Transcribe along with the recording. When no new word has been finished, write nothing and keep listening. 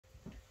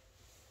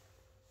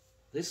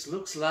This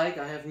looks like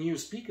I have new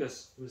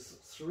speakers with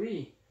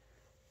 3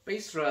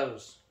 bass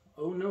drivers.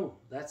 Oh no,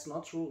 that's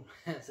not true.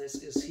 This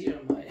is here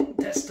my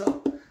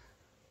desktop.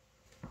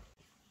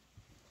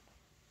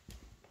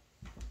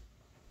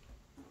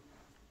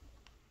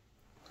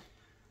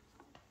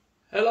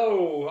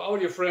 Hello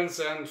audio friends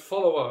and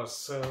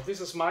followers. This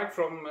is Mike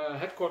from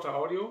Headquarter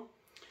Audio.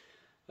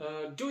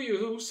 Do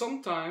you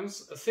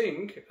sometimes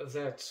think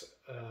that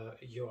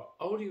your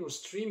audio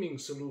streaming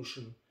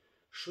solution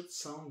should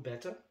sound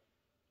better,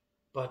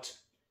 but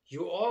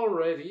you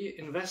already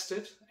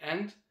invested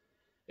and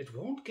it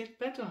won't get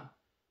better?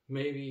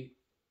 Maybe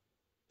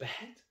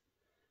bad?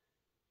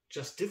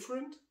 Just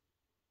different,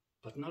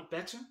 but not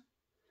better?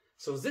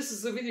 So this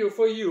is the video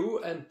for you,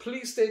 and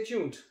please stay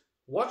tuned.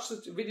 Watch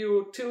the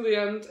video till the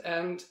end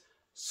and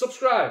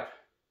subscribe.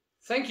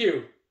 Thank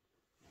you.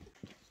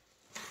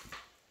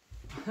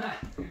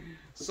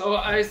 So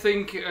I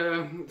think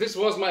this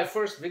was my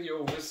first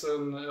video with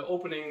an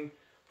opening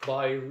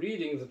by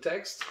reading the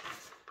text,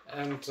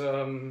 and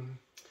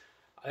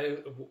I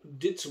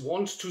did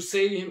want to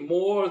say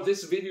more.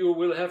 This video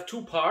will have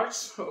 2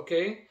 parts,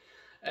 okay?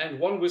 And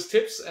one with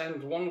tips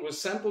and one with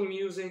sample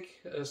music.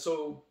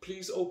 So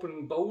please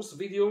open both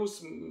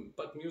videos,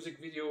 but music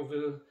video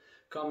will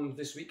come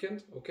this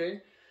weekend,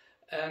 okay?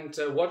 And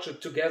watch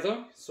it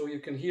together so you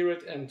can hear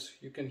it and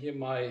you can hear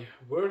my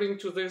wording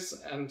to this.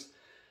 And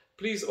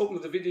please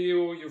open the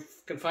video, you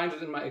can find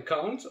it in my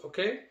account,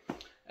 okay?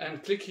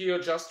 And click here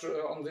just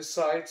on this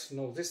side,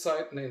 this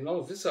side,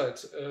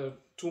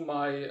 to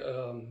my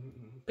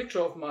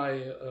picture of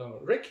my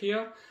rig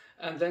here,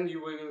 and then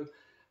you will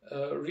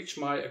reach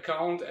my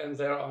account, and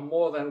there are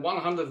more than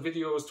 100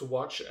 videos to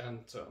watch.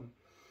 And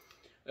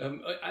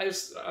I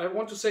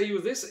want to say you,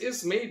 this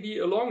is maybe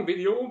a long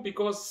video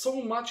because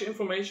so much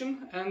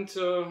information, and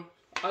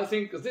I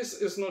think this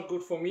is not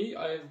good for me.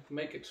 I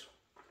make it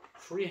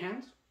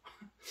freehand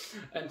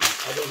and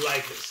I don't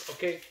like this,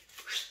 okay?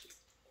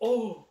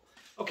 Oh,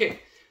 okay.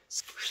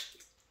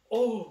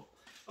 Oh,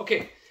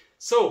 okay.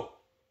 So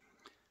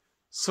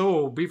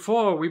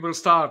before we will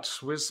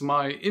start with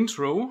my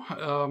intro,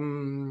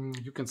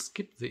 you can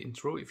skip the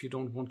intro if you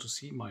don't want to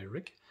see my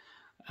rig.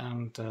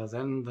 And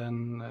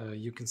then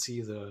you can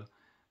see the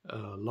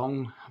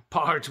long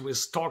part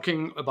with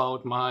talking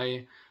about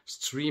my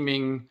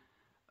streaming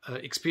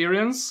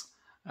experience.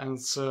 And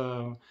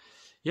so,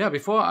 yeah,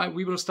 before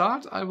we will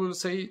start, I will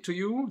say to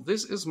you,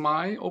 this is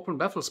my open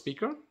baffle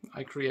speaker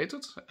I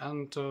created,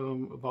 and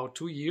about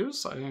 2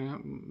 years. I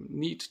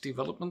need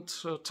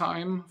development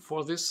time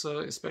for this,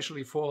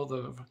 especially for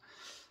the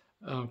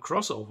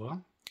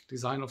crossover,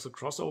 design of the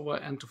crossover,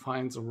 and to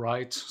find the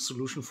right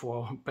solution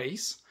for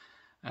bass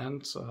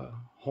and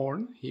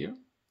horn here.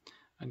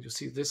 And you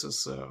see this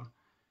is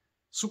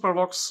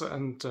Supervox,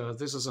 and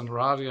this is a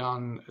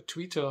Radian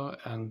tweeter,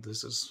 and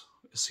this is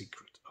a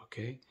secret,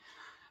 okay?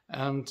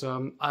 And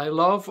I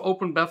love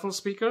open baffle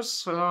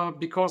speakers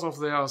because of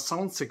their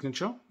sound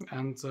signature,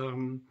 and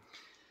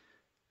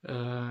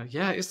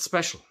yeah, it's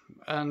special.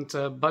 And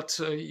but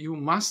you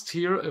must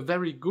hear a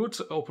very good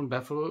open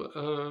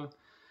baffle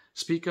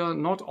speaker.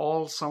 Not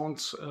all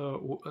sound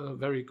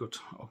very good,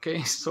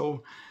 okay?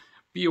 So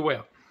be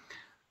aware.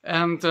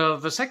 And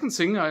the second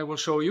thing I will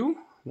show you,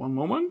 one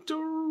moment.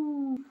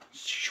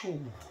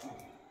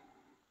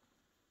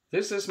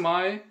 This is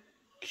my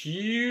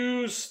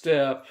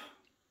Q-step,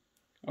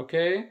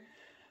 okay?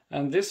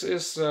 And this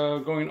is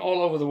going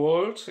all over the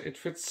world. It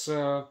fits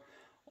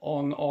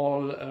on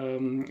all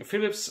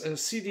Philips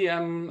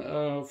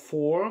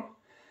CDM4.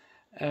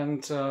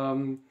 And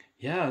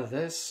yeah,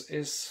 this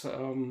is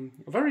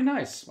very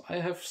nice.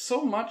 I have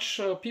so much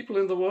people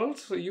in the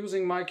world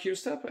using my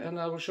Q-step, and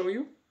I will show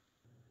you.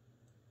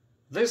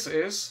 This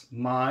is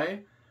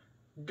my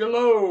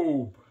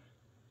globe,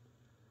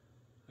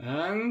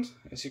 and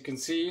as you can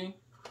see,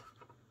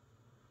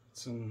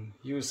 it's in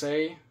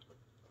USA.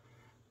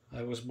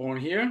 I was born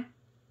here,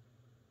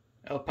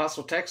 El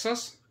Paso,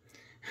 Texas,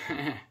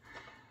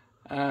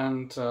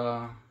 and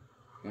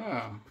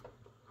yeah,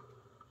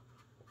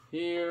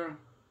 here,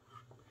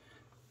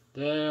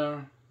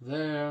 there.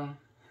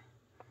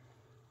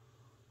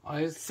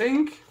 I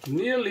think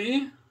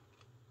nearly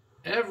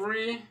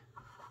every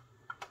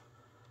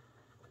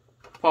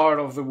part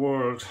of the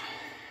world.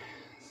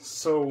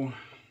 So,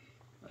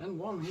 and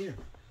one here,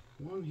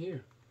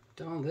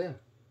 down there,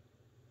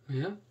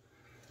 yeah,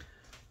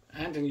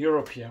 and in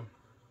Europe here.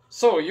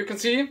 So you can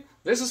see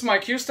this is my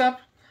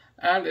Q-step,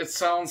 and it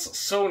sounds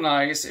so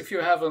nice. If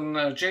you have an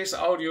Jace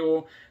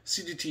Audio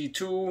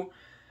CDT2,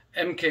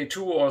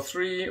 MK2 or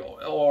 3,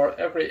 or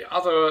every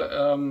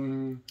other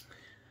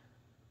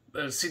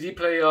CD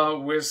player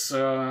with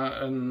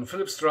a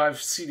Philips Drive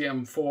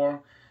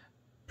CDM4,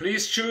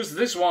 please choose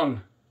this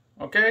one.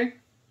 Okay?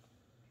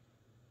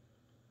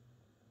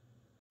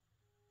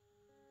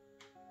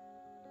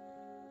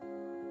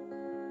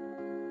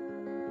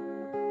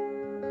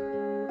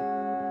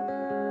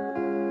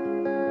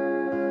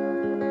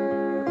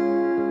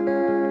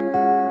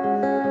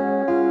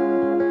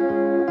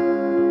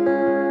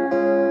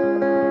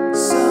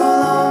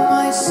 Solo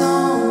my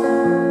song.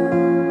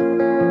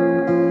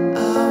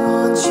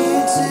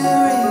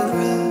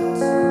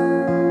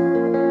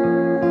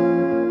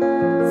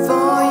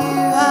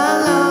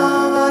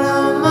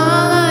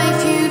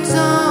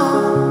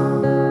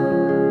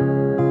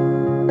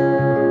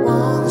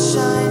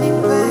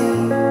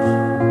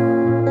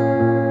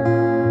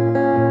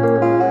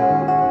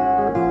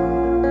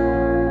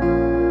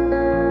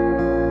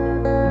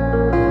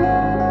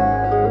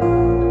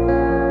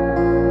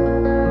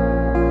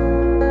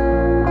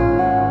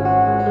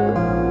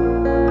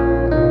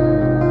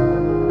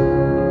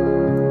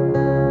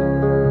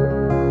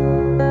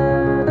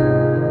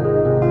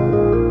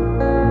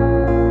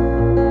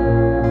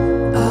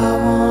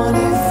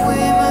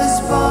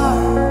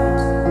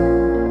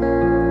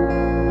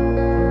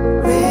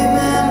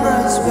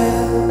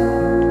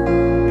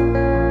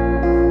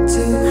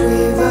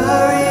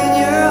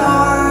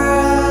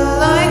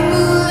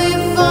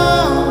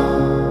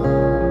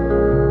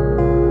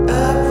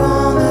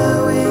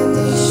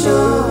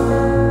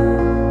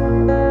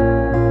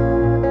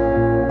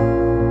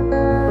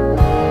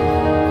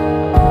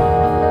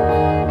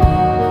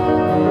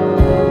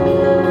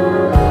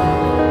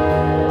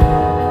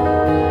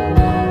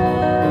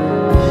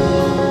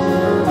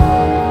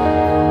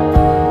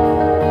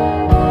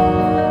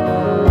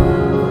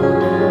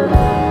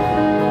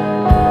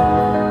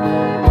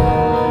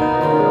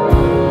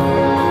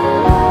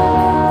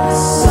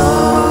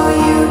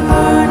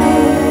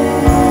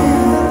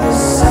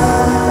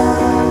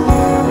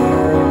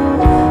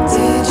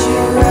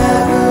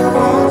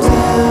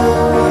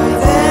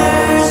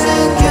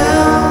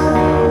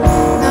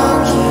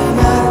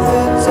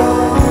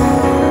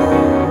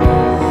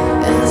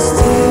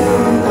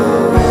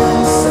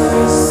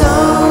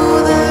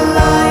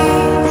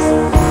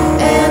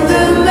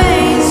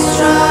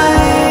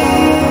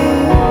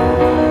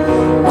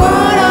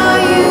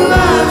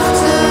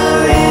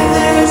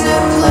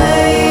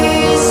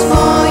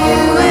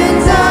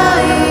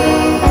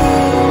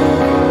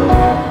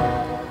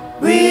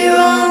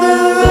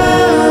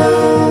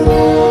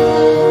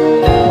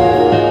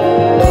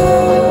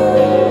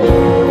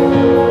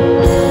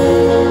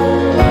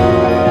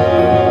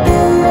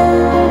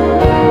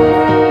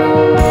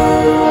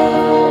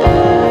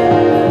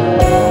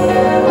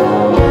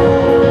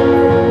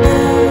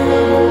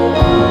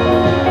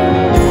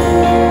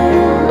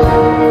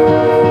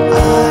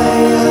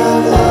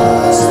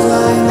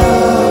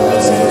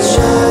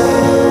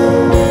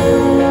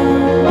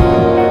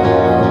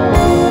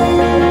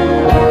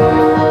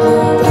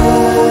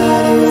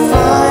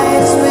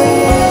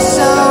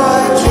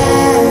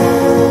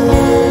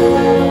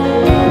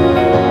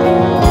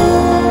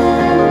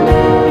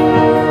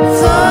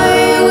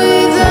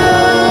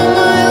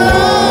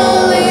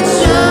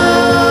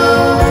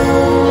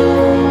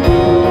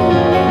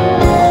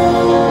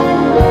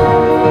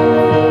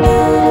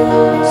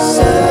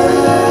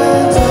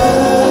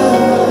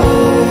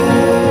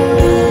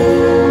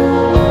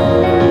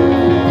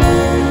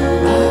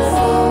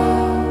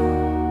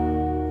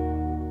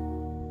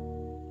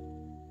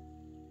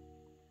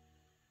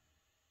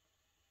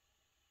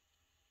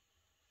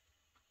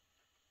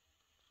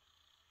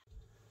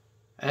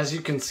 As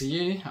you can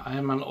see, I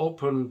am an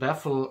open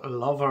baffle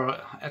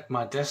lover at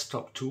my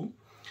desktop too.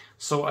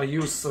 So I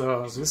use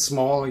this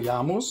small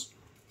Yamos.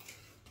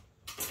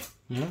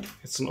 Yeah,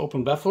 it's an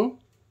open baffle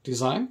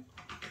design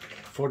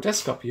for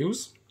desktop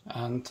use,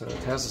 and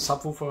it has a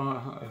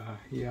subwoofer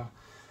here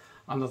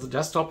under the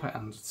desktop,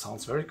 and it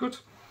sounds very good.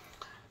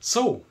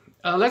 So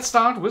let's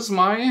start with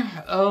my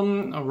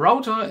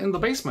router in the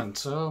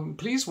basement.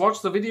 Please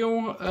watch the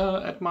video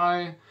at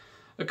my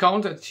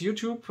account at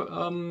YouTube.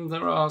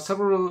 There are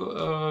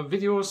several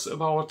videos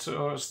about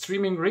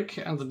streaming rig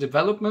and the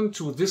development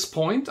to this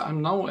point.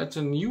 I'm now at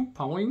a new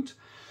point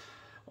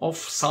of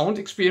sound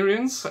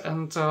experience,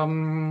 and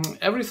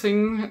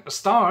everything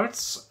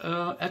starts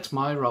at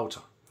my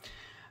router.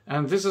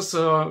 And this is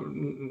a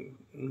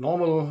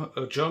normal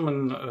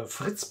German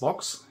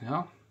Fritzbox,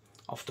 ja,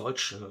 auf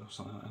Deutsch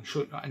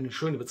eine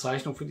schöne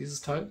Bezeichnung für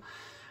dieses Teil.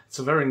 It's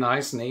a very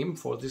nice name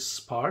for this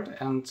part,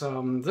 and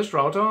this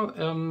router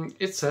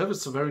itself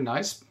is very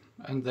nice,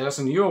 and there's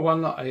a newer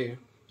one. I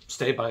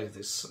stay by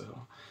this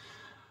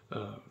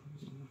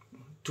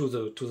to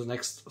the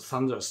next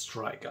thunder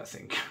strike, I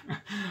think.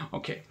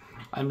 Okay,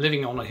 I'm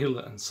living on a hill,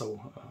 and so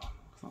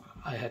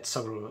I had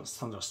several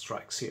thunder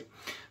strikes here.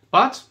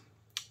 But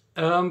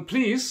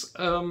please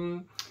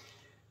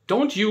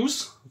don't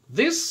use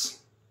this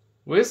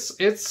with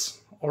its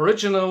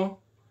original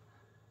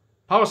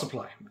power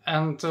supply.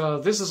 And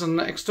this is an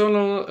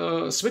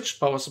external switched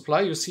power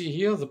supply. You see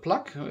here the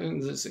plug in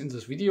this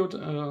video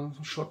a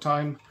short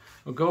time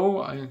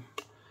ago. I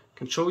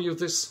can show you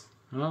this.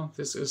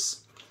 This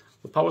is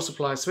the power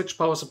supply, switch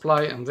power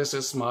supply, and this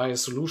is my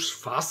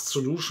fast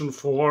solution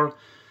for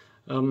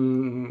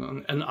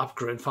an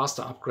upgrade,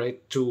 faster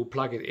upgrade, to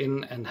plug it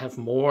in and have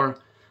more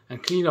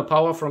and cleaner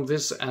power from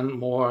this and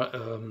more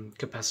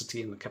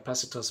capacity in the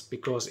capacitors,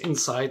 because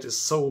inside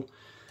is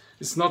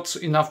it's not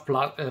enough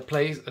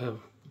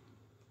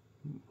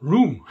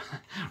room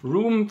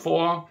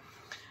for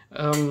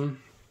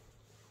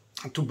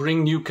to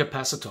bring new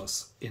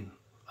capacitors in.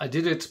 I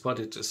did it, but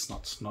it is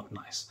not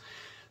nice.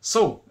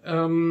 So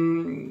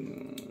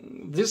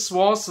this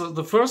was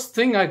the first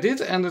thing I did,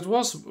 and it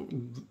was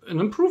an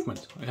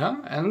improvement,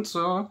 yeah, and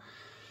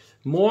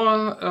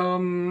more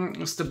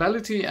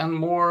stability and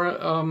more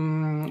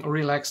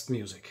relaxed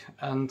music,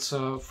 and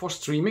for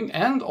streaming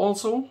and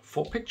also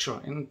for picture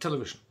in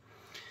television.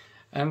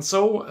 And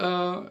so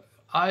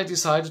I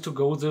decided to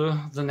go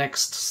the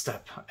next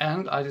step,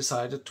 and I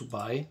decided to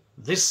buy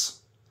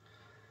this.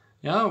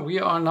 Yeah, we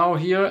are now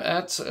here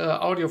at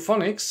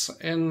Audiophonics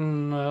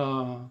in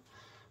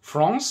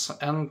France,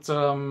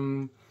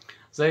 and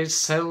they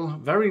sell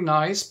very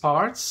nice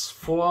parts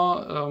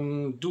for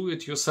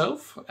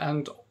do-it-yourself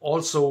and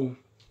also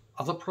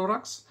other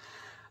products.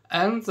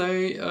 And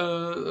they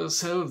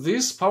sell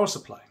this power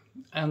supply.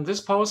 And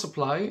this power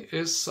supply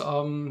is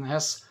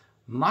has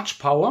much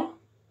power,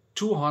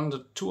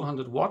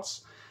 200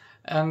 watts,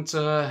 and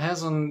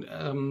has a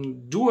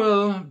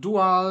dual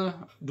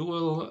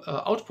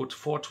output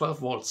for 12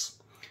 volts,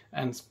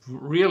 and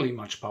really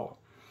much power.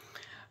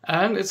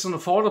 And it's an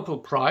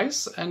affordable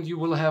price, and you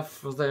will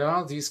have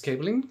there these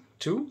cabling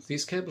too.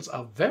 These cables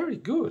are very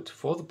good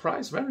for the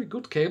price, very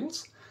good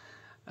cables.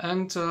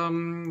 And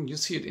you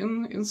see it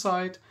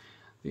inside.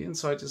 The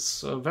inside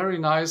is very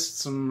nice.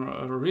 It's a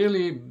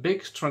really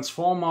big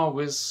transformer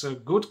with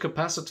good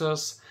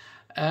capacitors.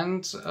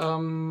 And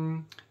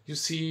you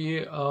see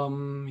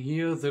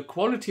here the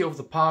quality of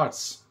the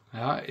parts,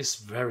 yeah, is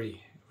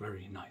very,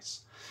 very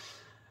nice.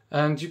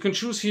 And you can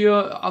choose here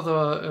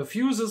other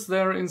fuses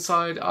there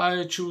inside.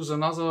 I choose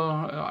another.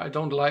 I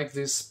don't like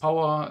this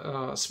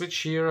power switch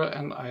here,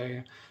 and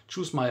I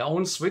choose my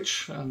own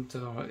switch, and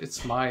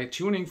it's my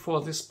tuning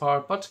for this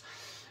part. But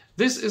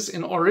this is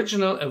in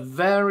original a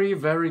very,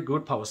 very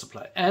good power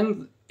supply.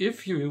 And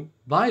if you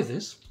buy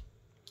this,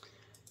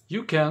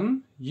 you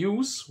can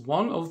use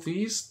one of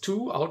these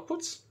two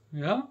outputs,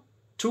 yeah,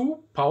 to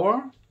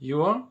power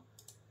your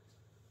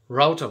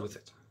router with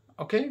it.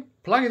 Okay,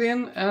 plug it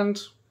in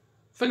and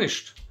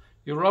finished.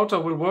 Your router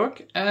will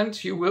work,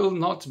 and you will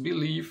not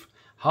believe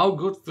how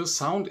good the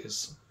sound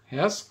is.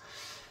 Yes.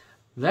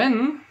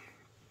 Then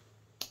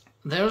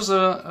there's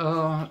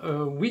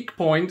a weak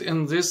point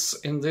in this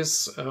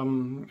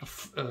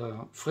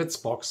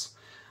Fritzbox,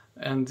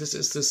 and this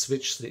is the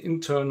switch, the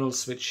internal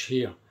switch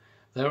here.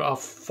 There are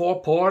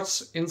 4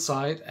 ports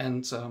inside,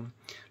 and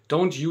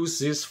don't use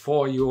this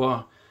for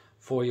your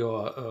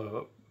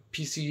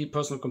PC,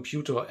 personal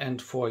computer,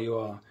 and for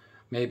your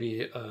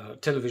maybe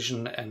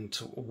television and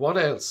what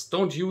else.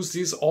 Don't use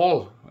these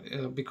all,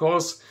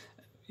 because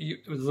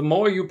the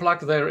more you plug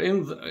there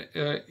in,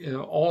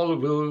 all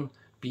will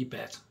be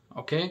bad.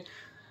 Okay,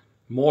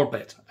 more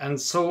bad.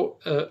 And so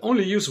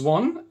only use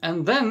one,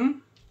 and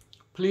then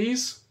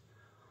please,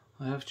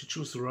 I have to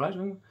choose the right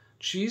one.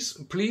 Choose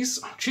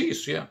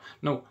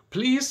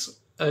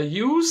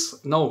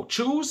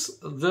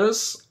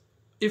this.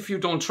 If you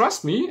don't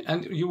trust me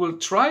and you will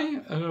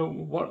try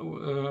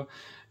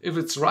if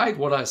it's right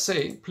what I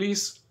say,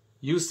 please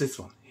use this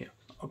one here.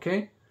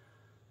 Okay,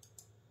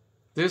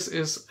 this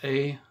is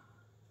a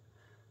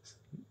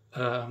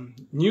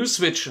new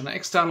switch, an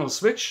external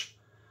switch,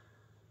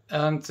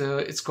 and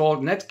it's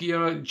called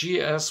Netgear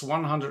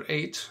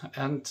GS108,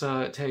 and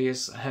it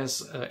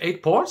has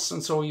 8 ports,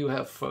 and so you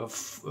have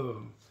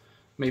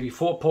maybe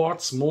 4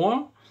 ports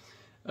more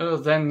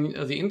than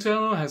the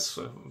internal. Has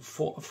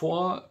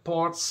 4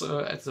 ports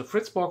at the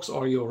Fritzbox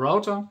or your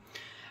router,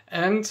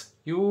 and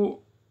you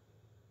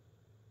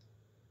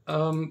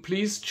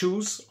please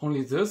choose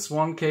only this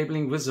one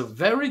cabling with a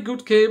very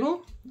good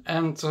cable,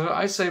 and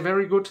I say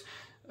very good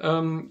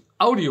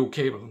audio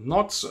cable,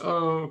 not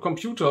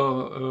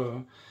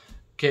computer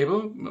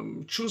cable.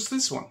 Choose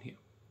this one here.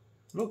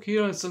 Look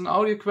here, it's an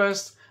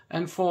AudioQuest,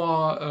 and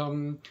for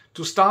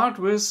to start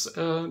with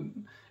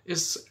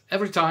is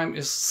every time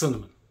is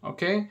cinnamon.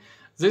 Okay,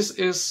 this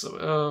is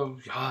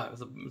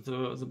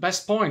the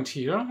best point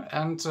here,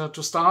 and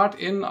to start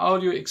in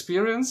audio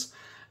experience,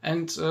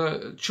 and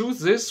choose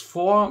this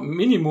for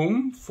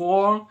minimum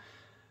for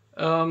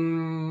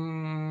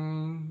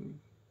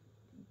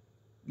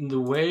the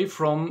way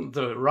from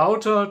the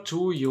router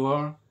to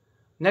your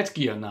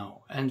Netgear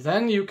now, and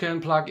then you can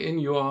plug in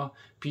your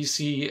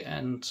PC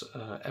and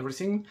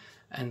everything.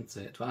 And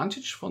the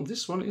advantage from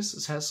this one is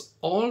it has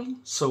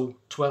also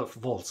 12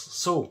 volts,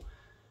 so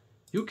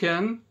you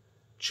can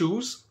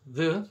choose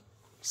the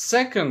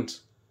second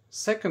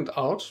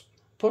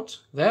output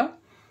there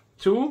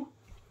to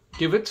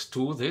give it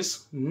to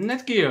this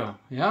Netgear,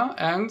 yeah,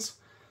 and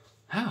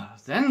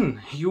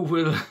then you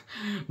will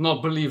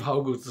not believe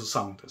how good the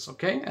sound is.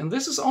 Okay, and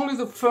this is only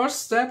the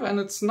first step, and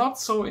it's not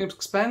so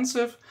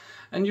expensive,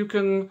 and you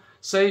can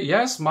say,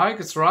 yes, Mike,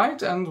 it's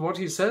right, and what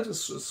he said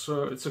is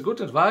it's a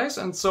good advice,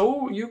 and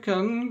so you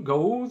can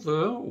go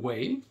the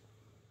way.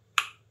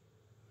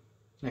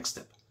 Next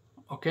step.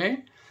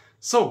 Okay,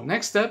 so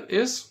next step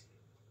is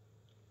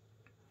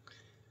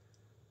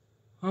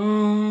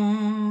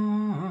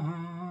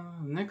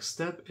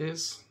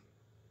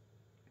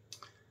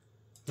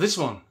this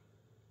one.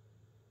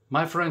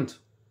 My friend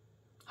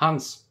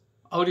Hans,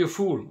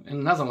 Audiofool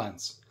in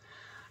Netherlands,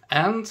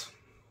 and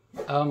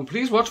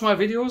please watch my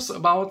videos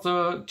about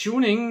the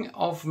tuning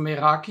of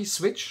Meraki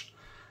switch,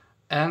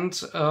 and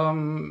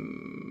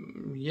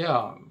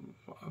yeah,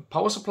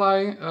 power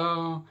supply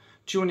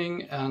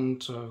tuning,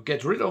 and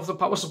get rid of the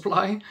power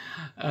supply,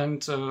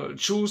 and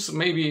choose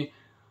maybe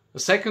a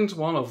second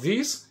one of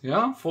these,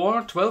 yeah,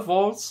 for 12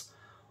 volts,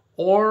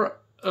 or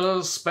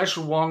a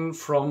special one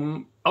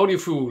from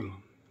Audiofool.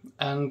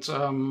 And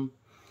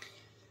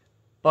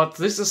but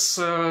this is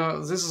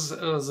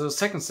the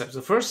second step.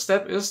 The first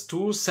step is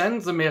to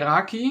send the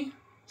Meraki,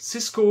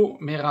 Cisco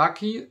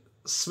Meraki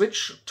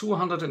switch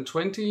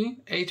 220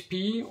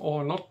 8P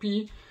or not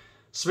P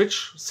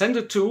switch, send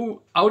it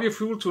to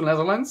Audiofool to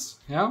Netherlands,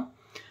 yeah,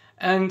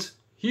 and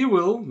he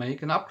will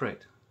make an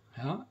upgrade,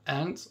 yeah,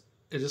 and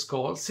it is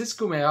called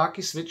Cisco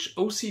Meraki switch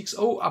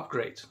OCXO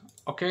upgrade.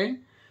 Okay,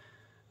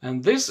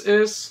 and this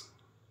is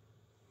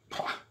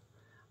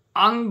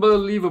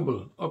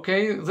unbelievable.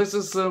 Okay, this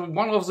is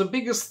one of the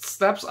biggest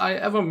steps I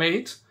ever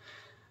made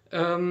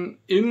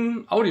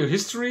in audio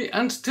history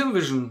and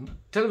television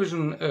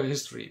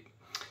history.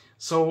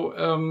 So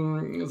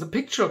the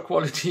picture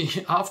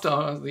quality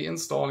after the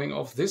installing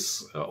of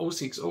this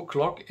OCXO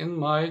clock in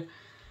my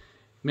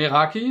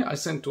Meraki, I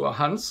sent to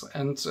Hans,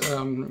 and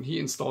he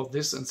installed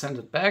this and sent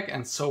it back,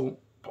 and so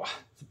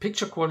the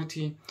picture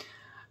quality,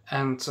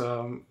 and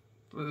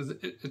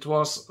it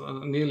was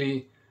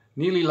nearly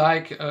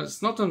like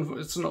it's a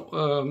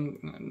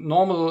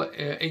normal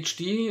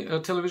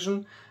HD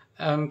television,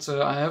 and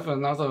I have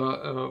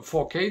another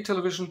 4K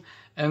television,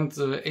 and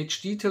the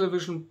HD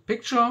television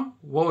picture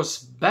was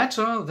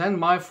better than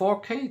my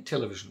 4K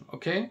television.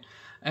 Okay,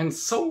 and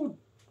so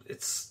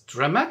it's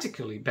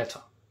dramatically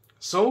better.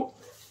 So,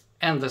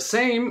 and the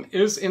same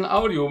is in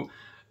audio.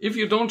 If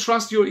you don't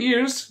trust your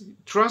ears,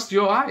 trust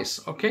your eyes.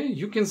 Okay,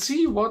 you can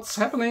see what's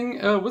happening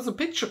with the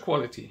picture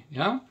quality.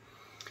 Yeah.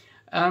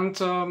 And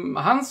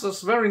Hans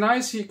is very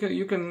nice. You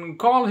can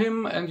call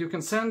him and you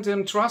can send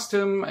him, trust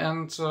him,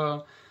 and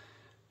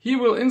he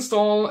will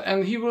install,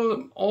 and he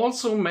will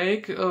also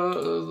make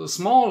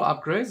small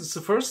upgrades. It's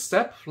the first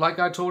step, like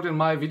I told in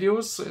my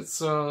videos. It's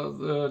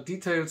the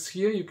details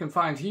here you can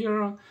find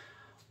here.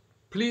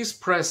 Please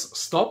press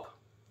stop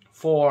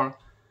for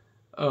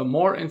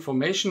more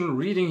information,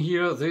 reading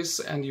here this,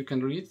 and you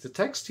can read the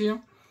text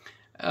here.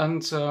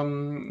 And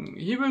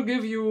he will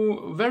give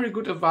you very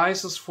good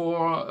advices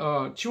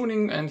for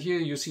tuning, and here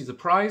you see the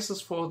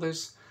prices for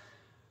this.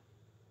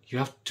 You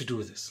have to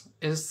do this.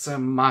 It's a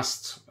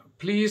must.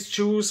 Please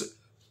choose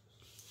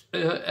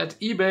at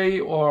eBay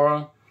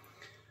or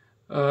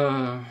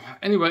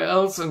anywhere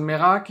else in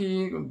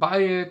Meraki, buy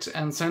it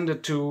and send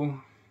it to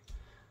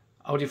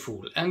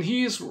Audiofool. And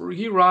he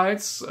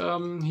writes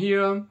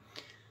here,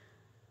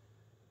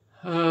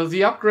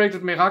 the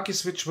upgraded Meraki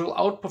switch will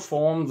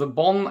outperform the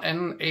Bonn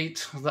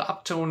N8, the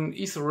Uptone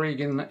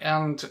Etheregen,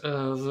 and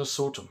the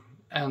Sotom.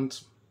 And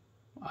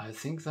I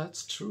think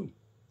that's true.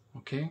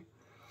 Okay.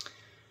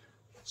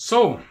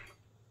 So,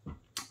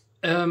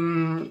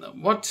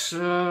 what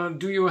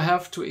do you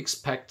have to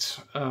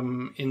expect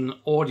in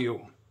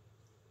audio?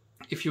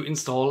 if you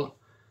install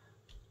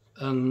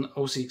an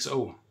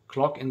OCXO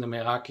clock in the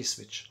Meraki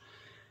switch.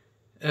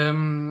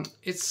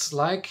 It's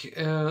like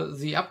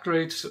the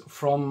upgrade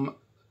from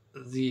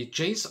the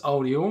Jace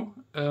Audio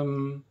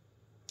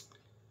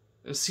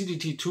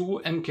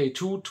CDT2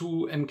 MK2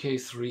 to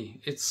MK3.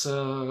 It's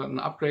an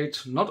upgrade,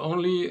 not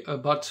only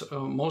but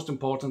most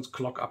important,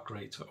 clock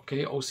upgrade,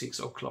 okay,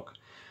 OCXO clock.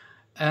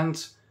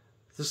 And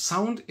the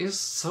sound is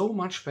so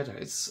much better.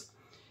 It's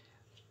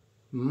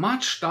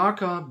much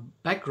darker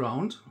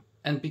background,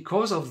 and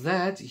because of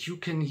that you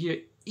can hear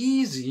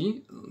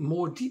easy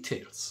more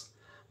details,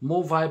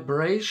 more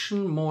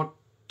vibration, more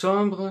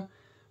timbre,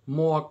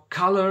 more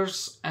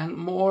colors, and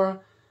more,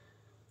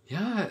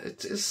 yeah,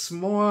 it is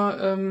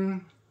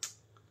more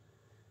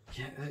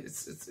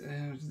it's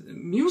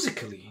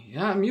musically,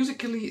 yeah,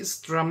 musically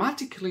it's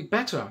dramatically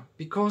better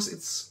because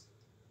it's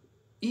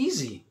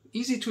easy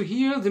to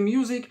hear the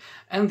music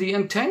and the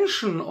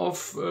intention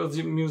of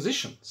the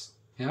musicians,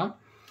 yeah.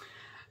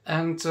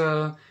 And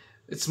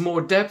it's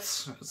more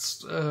depth,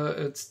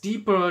 it's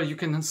deeper, you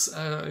can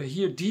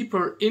hear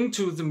deeper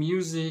into the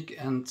music,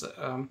 and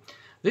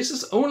this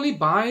is only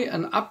by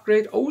an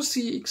upgrade,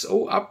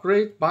 OCXO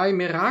upgrade by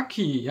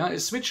Meraki, yeah, a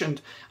switch.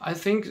 And I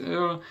think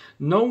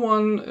no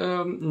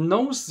one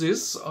knows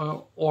this,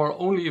 or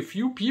only a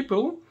few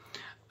people.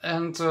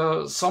 And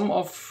some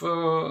of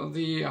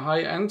the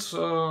high-end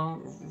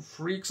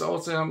freaks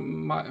out there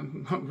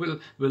will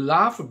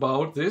laugh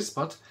about this,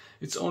 but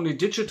it's only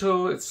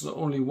digital, it's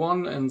only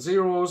 1 and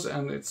zeros,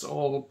 and it's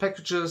all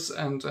packages,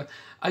 and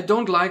I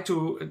don't like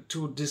to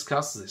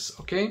discuss this,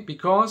 okay?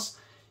 Because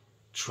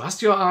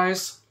trust your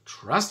eyes,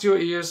 trust your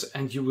ears,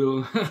 and you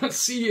will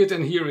see it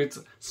and hear it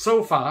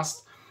so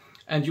fast,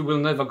 and you will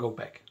never go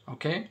back,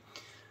 okay?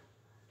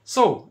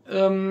 So,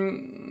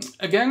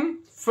 again,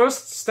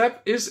 first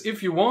step is,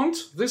 if you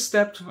want this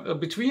step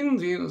between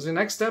the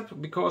next step,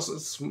 because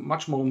it's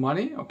much more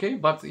money, okay?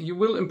 But you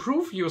will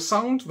improve your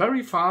sound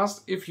very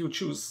fast if you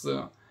choose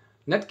the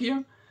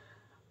Netgear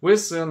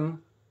with a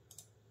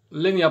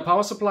linear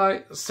power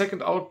supply,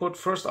 second output,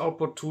 first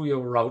output to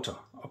your router,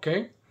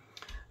 okay?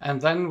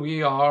 And then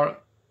we are,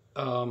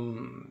 I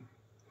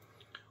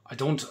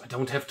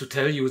don't have to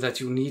tell you that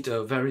you need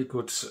a very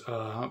good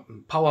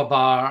power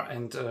bar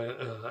and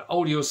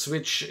audio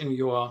switch in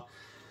your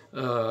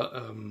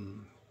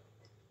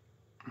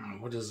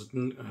what is it?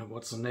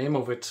 What's the name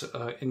of it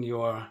in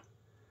your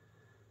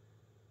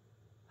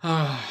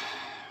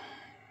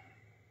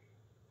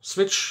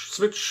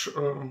switch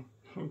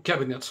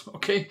cabinet?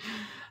 Okay,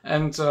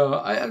 and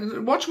I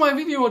watch my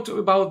video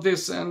about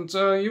this, and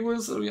you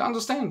will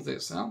understand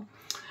this. Yeah?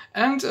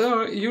 And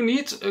you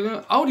need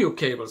audio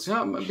cables,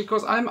 yeah,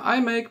 because I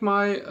make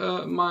my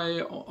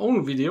my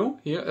own video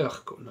here,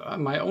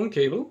 my own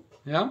cable,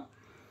 yeah.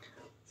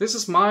 This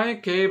is my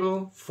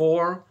cable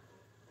for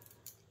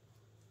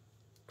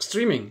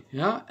streaming,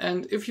 yeah.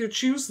 And if you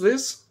choose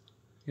this,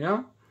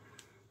 yeah,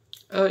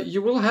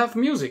 you will have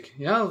music,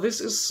 yeah.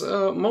 This is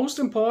most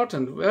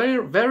important.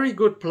 Very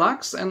good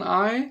plugs, and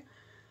I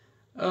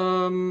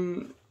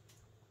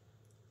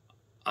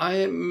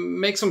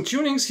make some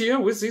tunings here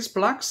with these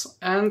plugs,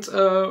 and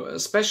a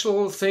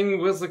special thing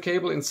with the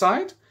cable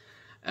inside.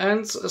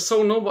 And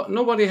so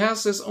nobody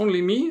has this,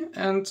 only me.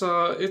 And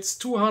it's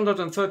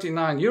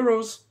 239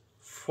 euros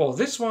for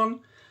this one.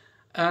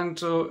 And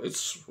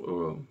it's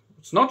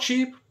not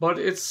cheap, but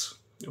it's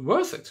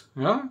worth it.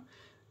 Yeah,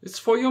 it's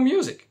for your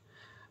music.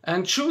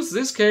 And choose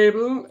this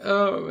cable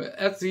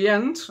at the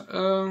end.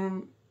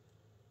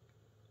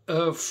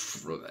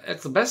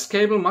 At the best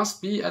cable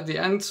must be at the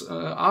end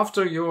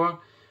after your,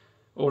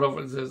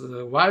 or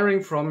the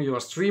wiring from your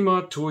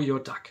streamer to your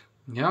DAC,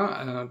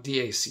 yeah,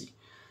 DAC.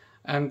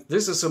 And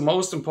this is the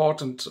most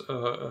important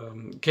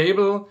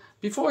cable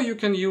before you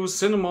can use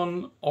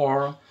cinnamon,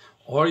 or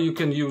you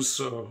can use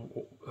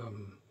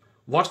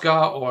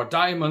vodka or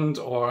diamond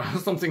or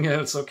something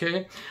else,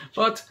 okay?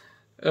 But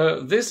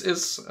this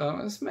is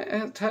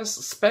it has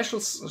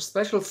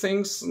special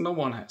things no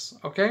one has,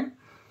 okay?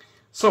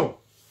 So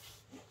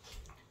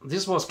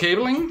this was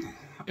cabling,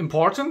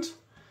 important,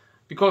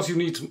 because you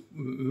need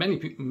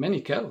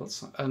many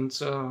cables, and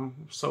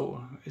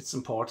so it's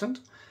important.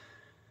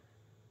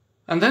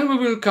 And then we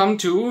will come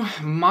to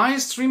my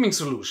streaming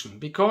solution,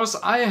 because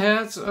I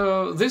had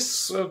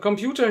this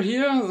computer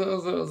here,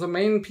 the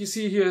main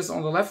PC here is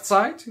on the left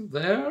side,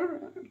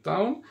 there,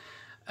 down,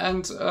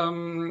 and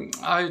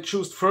I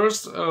chose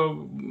first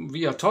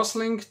via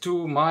Toslink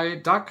to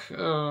my DAC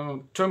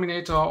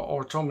Terminator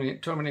or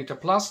Terminator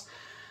Plus.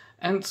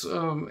 And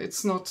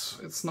it's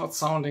not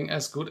sounding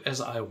as good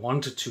as I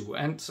wanted to.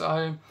 And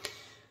I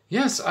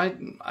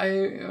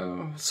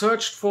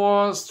searched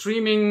for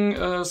streaming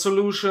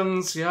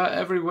solutions, yeah,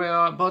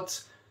 everywhere.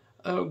 But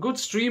a good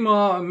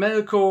streamer,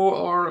 Melco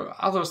or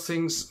other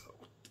things,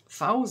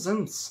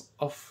 thousands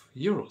of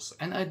euros.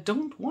 And I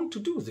don't want to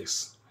do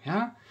this,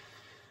 yeah,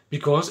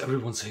 because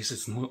everyone says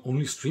it's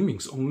only streaming,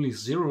 it's only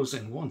zeros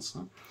and ones.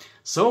 Huh?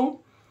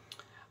 So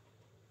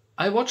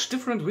I watched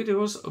different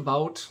videos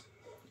about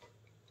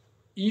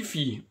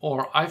EFI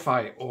or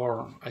IFI,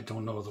 or I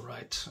don't know the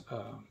right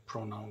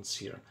pronouns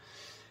here.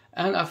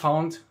 And I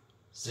found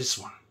this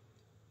one.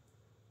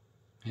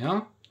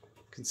 Yeah,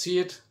 you can see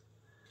it.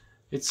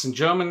 It's a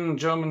German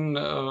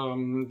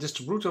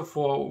distributor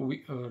for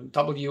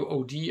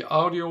WOD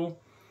audio,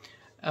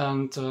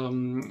 and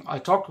I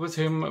talked with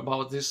him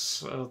about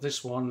this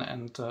one,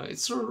 and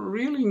it's a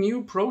really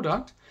new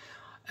product.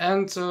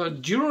 And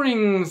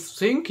during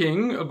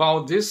thinking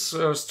about this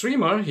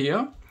streamer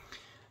here,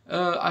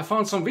 I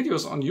found some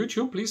videos on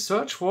YouTube. Please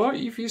search for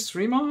EFI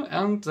streamer,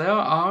 and there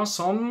are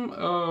some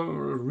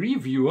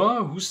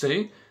reviewer who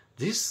say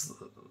this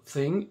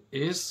thing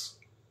is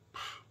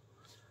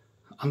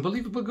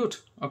unbelievable good.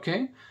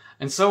 Okay,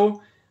 and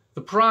so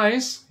the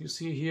price you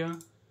see here,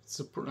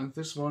 it's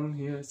this one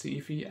here, it's the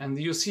EFI, and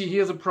you see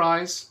here the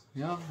price.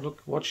 Yeah,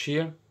 look, watch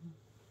here,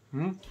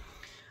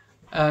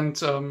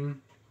 and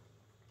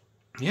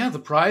yeah, the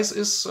price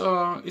is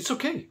it's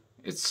okay.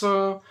 It's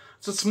a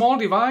small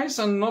device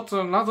and not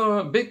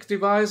another big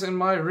device in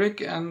my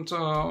rig, and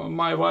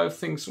my wife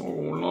thinks,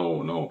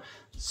 oh no,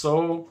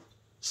 so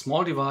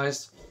small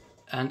device,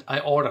 and I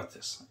ordered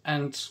this,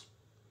 and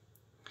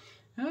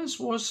yes,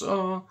 was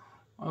yeah,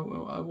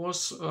 it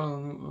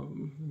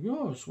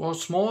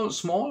was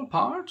small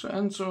part,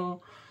 and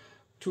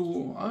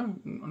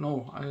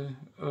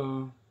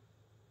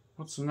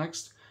what's the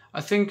next?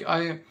 I think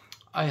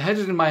I had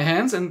it in my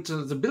hands, and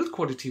the build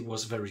quality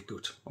was very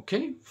good.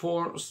 Okay,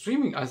 for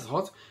streaming, I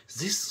thought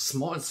this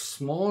small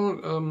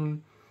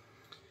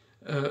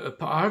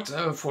part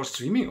for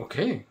streaming,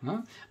 okay.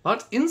 Huh?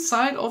 But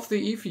inside of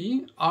the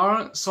EFI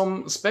are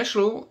some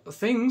special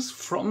things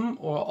from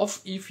or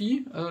of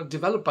EFI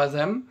developed by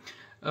them.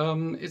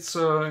 It's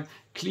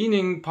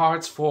cleaning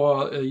parts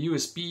for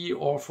USB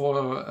or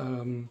for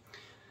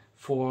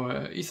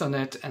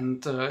Ethernet,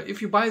 and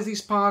if you buy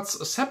these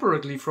parts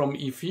separately from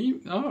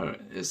EFI,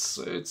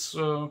 it's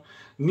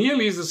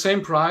nearly the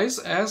same price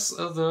as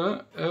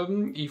the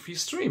EFI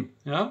stream.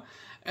 Yeah,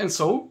 and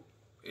so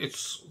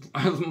it's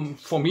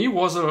for me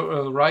was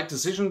a right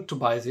decision to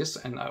buy this,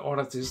 and I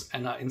ordered this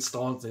and I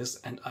installed this,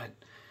 and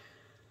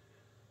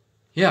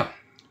yeah.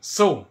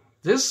 So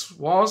this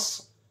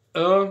was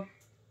a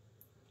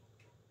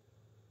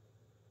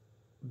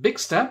big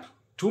step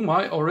to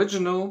my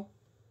original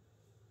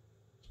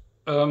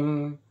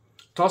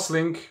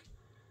Toslink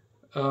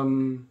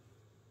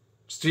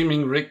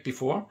streaming rig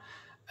before,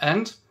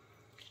 and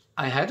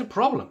I had a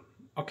problem.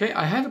 Okay,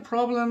 I had a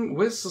problem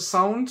with the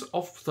sound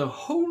of the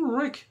whole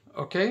rig.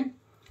 Okay,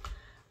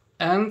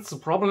 and the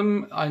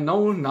problem I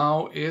know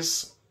now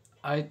is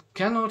I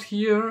cannot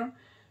hear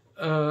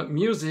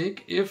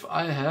music if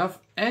I have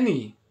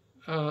any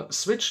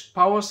switched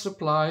power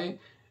supply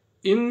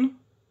in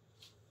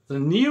the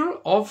near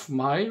of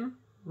my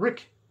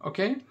rig.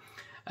 Okay,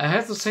 I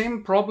had the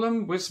same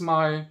problem with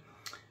my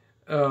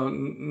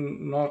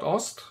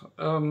Nordost.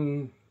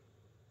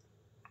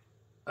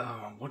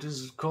 What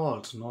is it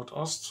called?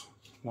 Nordost.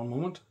 One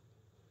moment.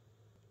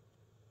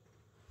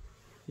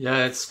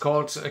 Yeah, it's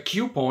called a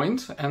Q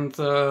point, and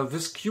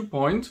this Q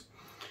point,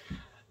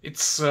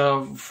 it's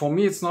for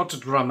me it's not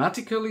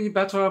dramatically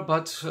better,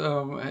 but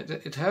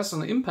it has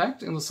an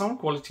impact in the sound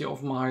quality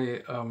of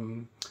my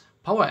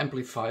power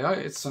amplifier.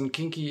 It's a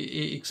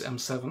Kinky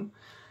EXM7.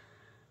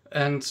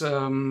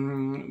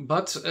 And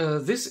but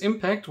this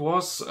impact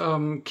was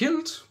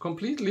killed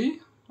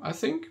completely, I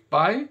think,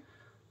 by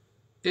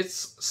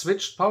its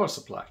switched power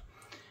supply.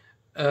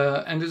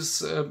 And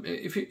it's,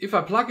 if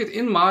I plug it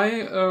in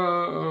my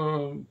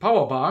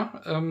power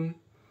bar,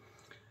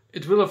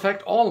 it will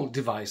affect all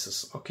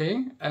devices.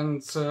 Okay,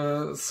 and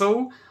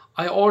so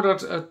I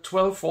ordered a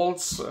 12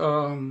 volts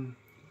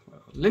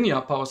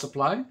linear power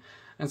supply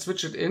and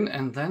switch it in,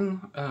 and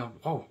then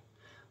oh,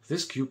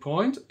 this Q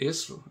point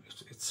it's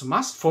a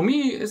must for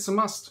me. It's a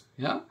must,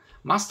 yeah,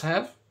 must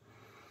have.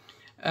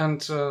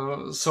 And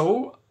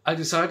so I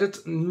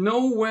decided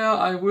nowhere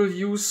I will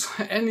use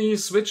any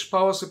switch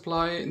power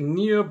supply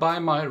nearby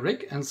my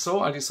rig, and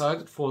so I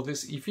decided for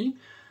this EFI.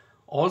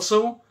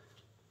 Also,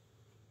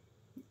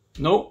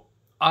 no,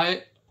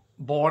 I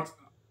bought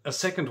a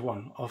second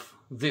one of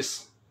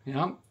this,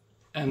 yeah,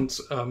 and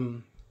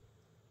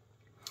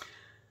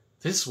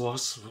this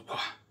was.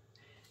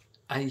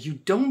 You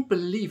don't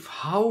believe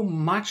how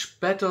much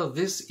better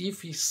this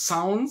EFI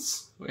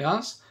sounds,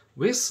 yes,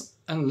 with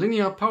a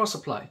linear power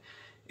supply.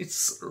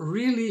 It's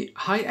really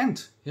high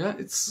end, yeah.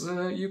 It's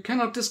you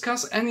cannot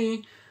discuss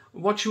any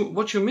what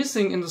you're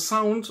missing in the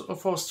sound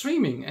for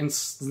streaming. And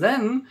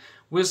then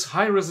with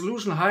high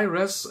resolution, high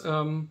res,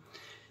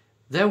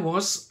 there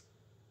was,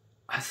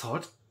 I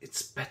thought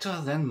it's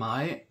better than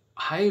my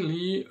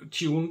highly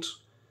tuned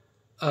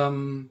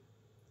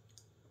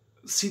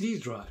CD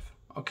drive,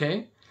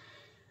 okay.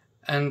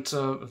 And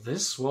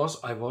this was,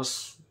 I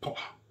was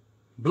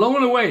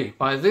blown away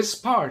by this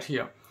part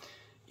here.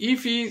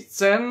 EFI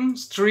Zen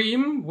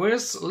stream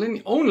with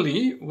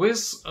only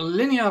with a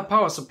linear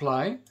power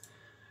supply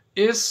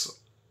is,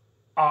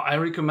 I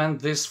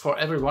recommend this for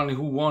everyone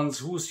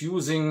who's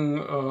using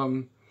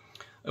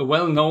a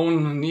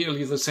well-known,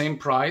 nearly the same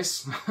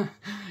price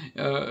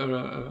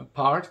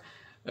part.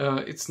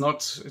 It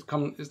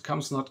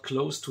comes not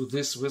close to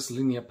this with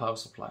linear power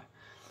supply.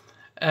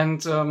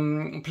 And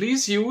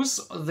please use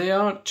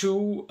there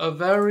too a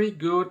very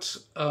good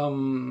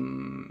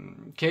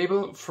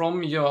cable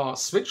from your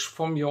switch,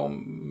 from your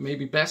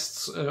maybe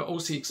best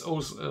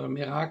OCXO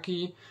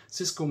Meraki,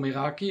 Cisco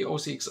Meraki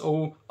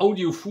OCXO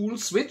audiophool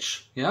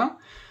switch. Yeah,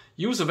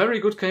 use a very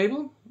good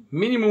cable,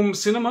 minimum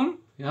cinnamon.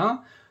 Yeah,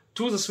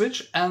 to the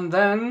switch, and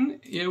then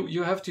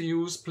you have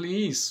to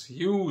please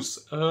use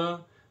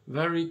a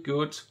very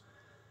good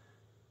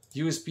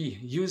USB.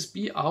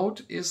 USB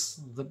out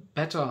is the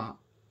better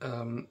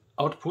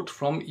output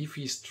from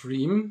EFI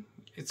stream.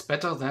 It's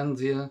better than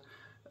the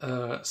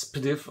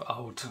SPDIF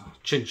out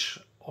Cinch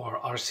or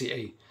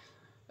RCA.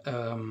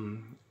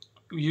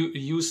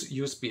 Use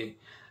USB.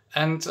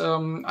 And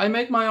I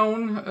make my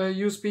own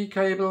USB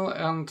cable,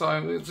 and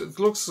it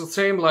looks the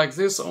same like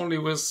this, only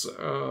with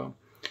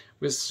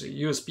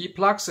USB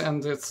plugs,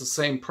 and it's the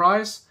same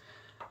price.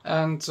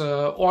 And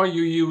or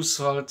you use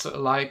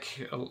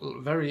like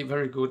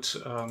very good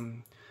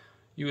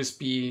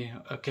USB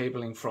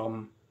cabling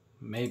from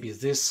maybe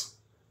this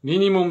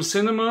minimum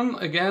cinnamon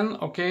again,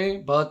 okay,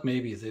 but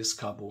maybe this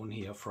carbon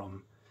here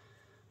from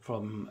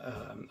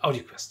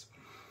AudioQuest,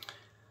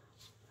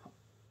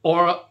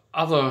 or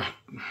other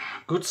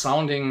good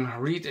sounding.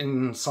 Read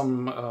in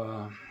some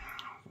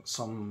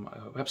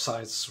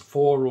websites,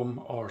 forum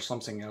or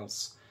something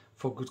else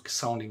for good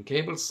sounding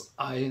cables.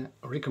 I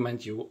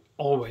recommend you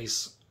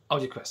always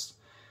AudioQuest,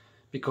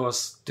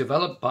 because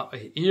developed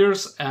by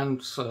ears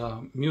and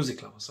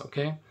music lovers.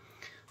 Okay,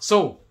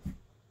 so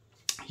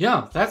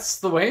yeah, that's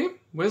the way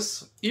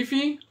with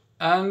EFI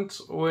and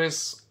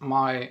with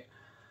my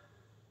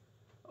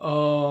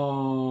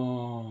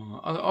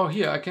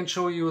here I can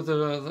show you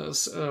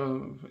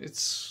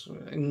it's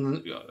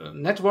in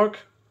network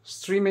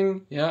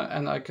streaming. Yeah,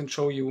 and I can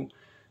show you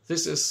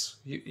this is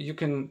you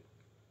can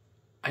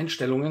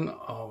Einstellungen.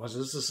 Oh,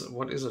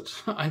 what is it?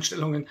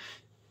 Einstellungen.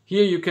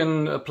 Here you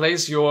can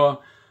place your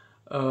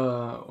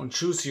and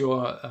choose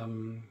your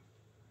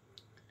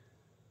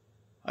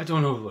I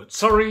don't know the word.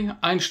 Sorry,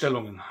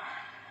 Einstellungen.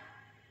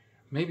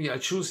 Maybe I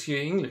choose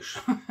here English.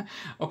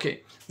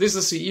 Okay, this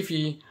is the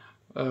EFI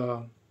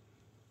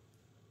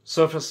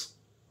surface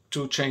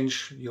to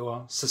change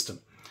your system.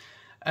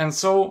 And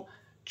so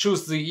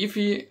choose the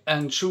EFI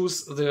and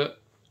choose the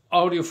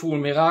audiophool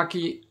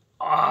Meraki.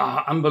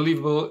 Ah,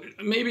 unbelievable.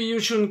 Maybe you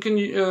can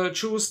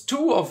choose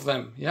two of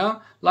them, yeah,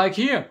 like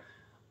here.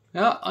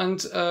 Yeah, and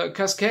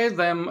cascade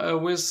them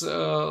with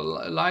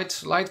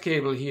light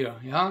cable here,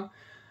 yeah.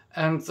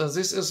 And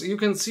this is, you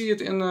can see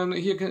it in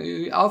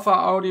here, Alpha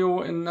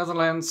Audio in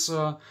Netherlands.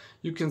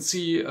 You can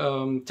see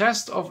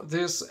test of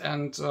this,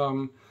 and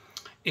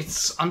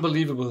it's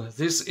unbelievable.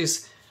 This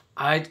is,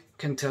 I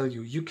can tell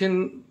you, you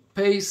can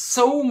pay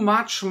so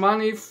much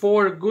money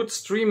for a good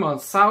streamer,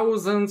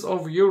 thousands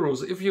of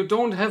euros. If you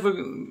don't have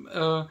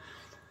a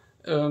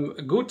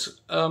good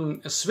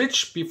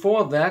switch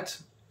before that,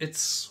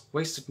 it's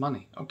wasted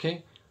money.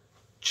 Okay,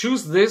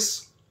 choose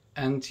this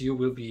and you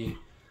will be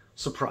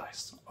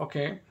surprised.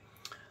 Okay,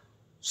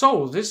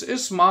 so this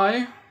is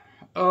my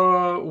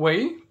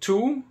way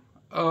to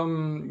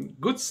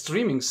good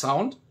streaming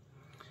sound.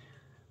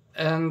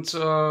 And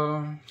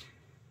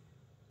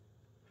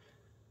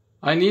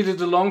I needed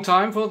a long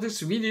time for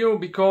this video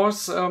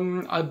because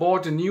I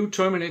bought a new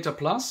Terminator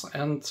Plus,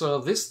 and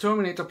this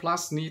Terminator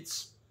Plus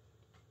needs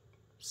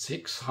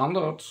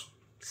 600,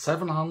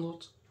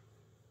 700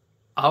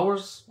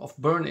 hours of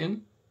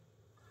burn-in.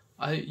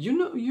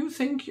 You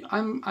think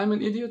I'm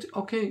an idiot?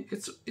 Okay,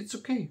 it's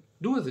okay.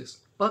 Do this,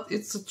 but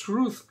it's the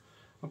truth.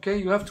 Okay,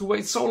 you have to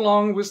wait so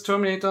long with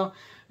Terminator.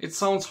 It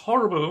sounds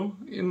horrible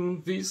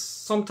in these,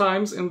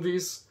 sometimes in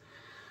these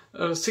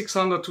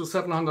 600 to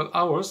 700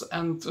 hours,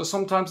 and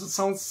sometimes it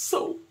sounds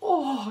so,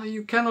 oh,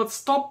 you cannot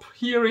stop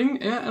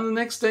hearing, yeah? And the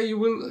next day you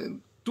will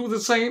do the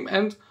same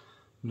and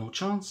no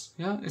chance,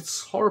 yeah,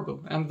 it's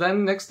horrible. And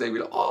then next day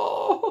we'll,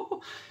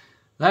 oh,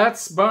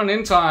 that's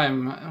burn-in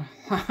time.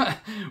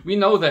 We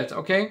know that,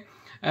 okay?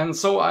 And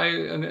so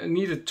I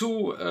needed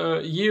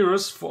 2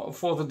 years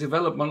for the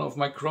development of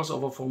my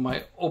crossover for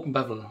my open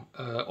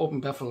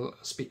baffle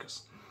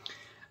speakers.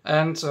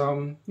 And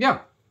yeah,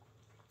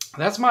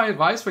 that's my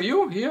advice for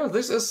you here.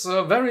 This is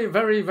a very,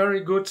 very,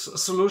 very good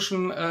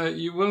solution.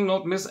 You will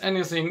not miss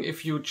anything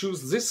if you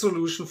choose this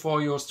solution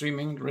for your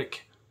streaming rig.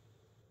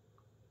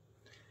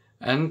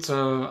 And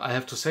I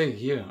have to say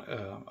here,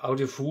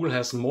 Audiofool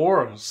has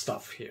more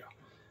stuff here.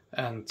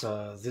 And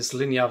this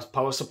linear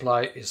power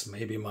supply is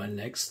maybe my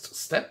next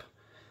step.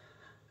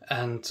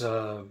 And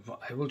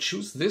I will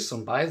choose this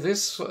and buy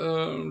this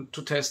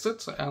to test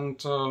it.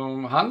 And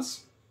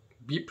Hans,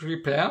 be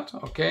prepared,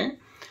 okay?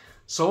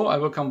 So I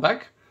will come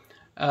back.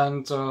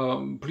 And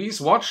please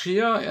watch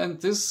here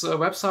and this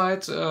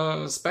website,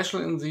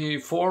 especially in the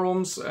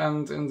forums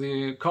and in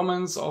the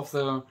comments of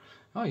the...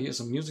 Oh, here's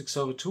a music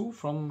server too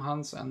from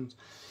Hans, and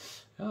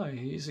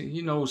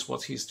he knows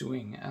what he's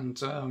doing. And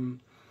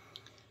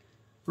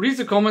read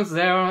the comments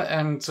there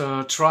and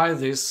try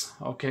this,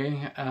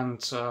 okay?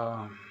 And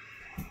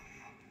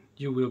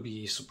you will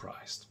be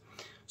surprised.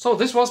 So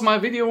this was my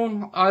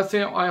video.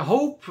 I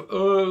hope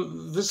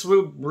this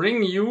will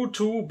bring you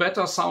to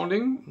better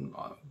sounding,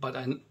 but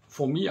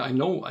for me, I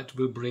know it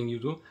will bring you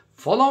to.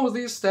 Follow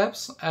these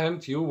steps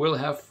and you will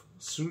have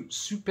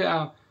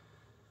super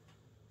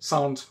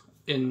sound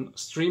in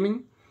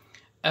streaming.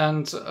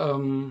 And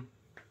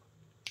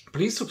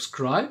please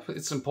subscribe.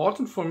 It's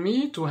important for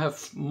me to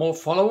have more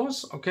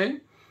followers,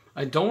 okay?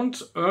 I don't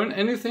earn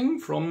anything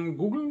from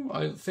Google.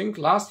 I think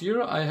last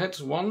year I had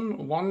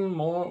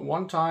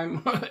one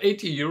time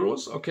 80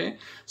 euros, okay?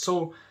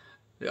 So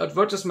the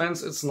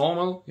advertisements, it's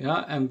normal,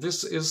 yeah? And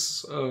this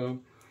is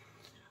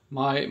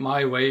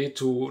my way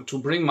to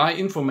bring my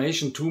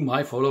information to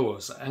my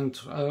followers. And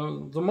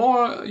the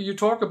more you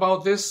talk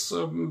about this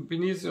to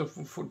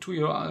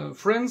your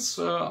friends,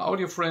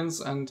 audio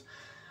friends, and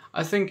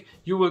I think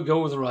you will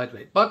go the right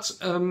way. But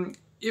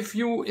if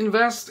you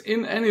invest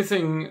in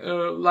anything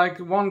like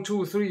 1,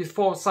 2, 3,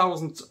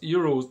 4,000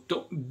 euros,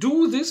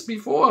 do this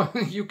before.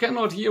 You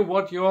cannot hear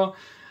what your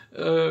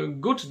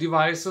good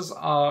devices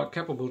are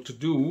capable to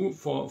do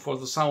for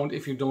the sound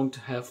if you don't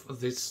have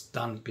this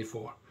done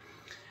before.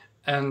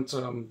 And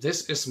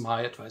this is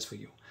my advice for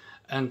you.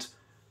 And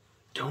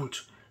don't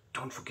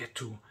forget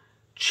to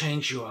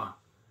change your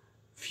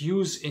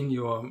fuse in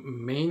your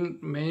main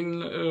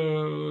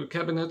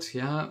cabinet.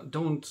 Yeah,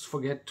 don't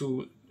forget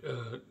to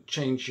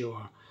change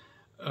your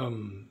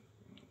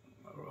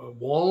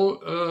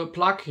wall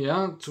plug,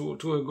 yeah,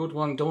 to a good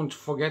one. Don't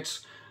forget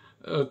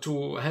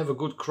to have a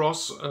good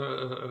cross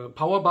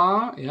power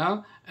bar,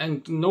 yeah,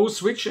 and no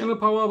switch in the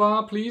power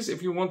bar, please,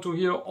 if you want to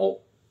hear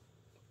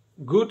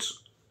good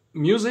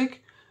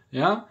music,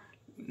 yeah.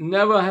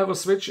 Never have a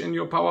switch in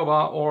your power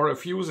bar or a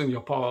fuse in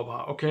your power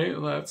bar, okay?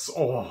 That's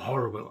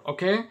horrible,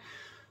 okay?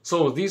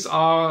 So these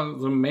are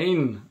the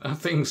main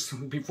things.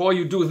 Before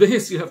you do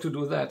this, you have to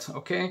do that,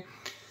 okay?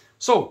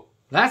 So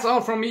that's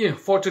all from me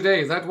for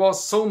today. That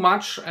was so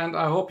much, and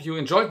I hope you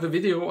enjoyed the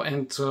video,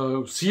 and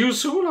see you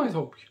soon, I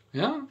hope.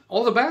 Yeah,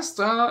 all the best,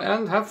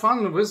 and have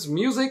fun with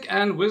music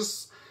and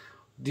with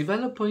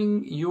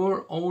developing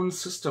your own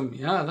system.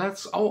 Yeah,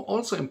 that's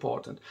also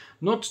important.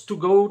 Not to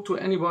go to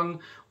anyone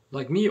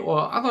like me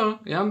or other,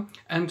 yeah,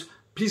 and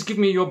please give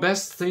me your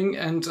best thing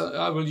and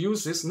I will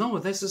use this. No,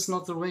 this is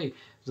not the way.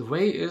 The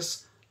way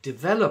is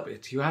develop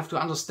it. You have to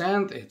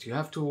understand it. You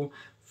have to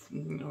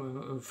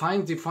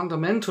find the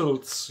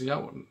fundamentals,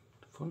 yeah,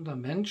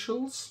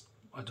 fundamentals?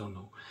 I don't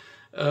know.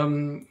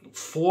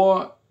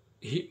 For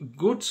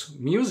good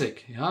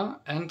music, yeah,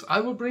 and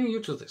I will bring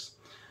you to this.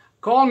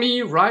 Call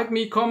me, write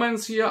me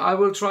comments here. I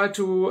will try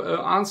to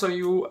answer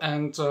you,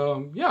 and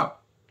yeah,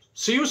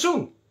 see you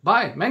soon.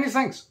 Bye. Many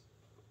thanks.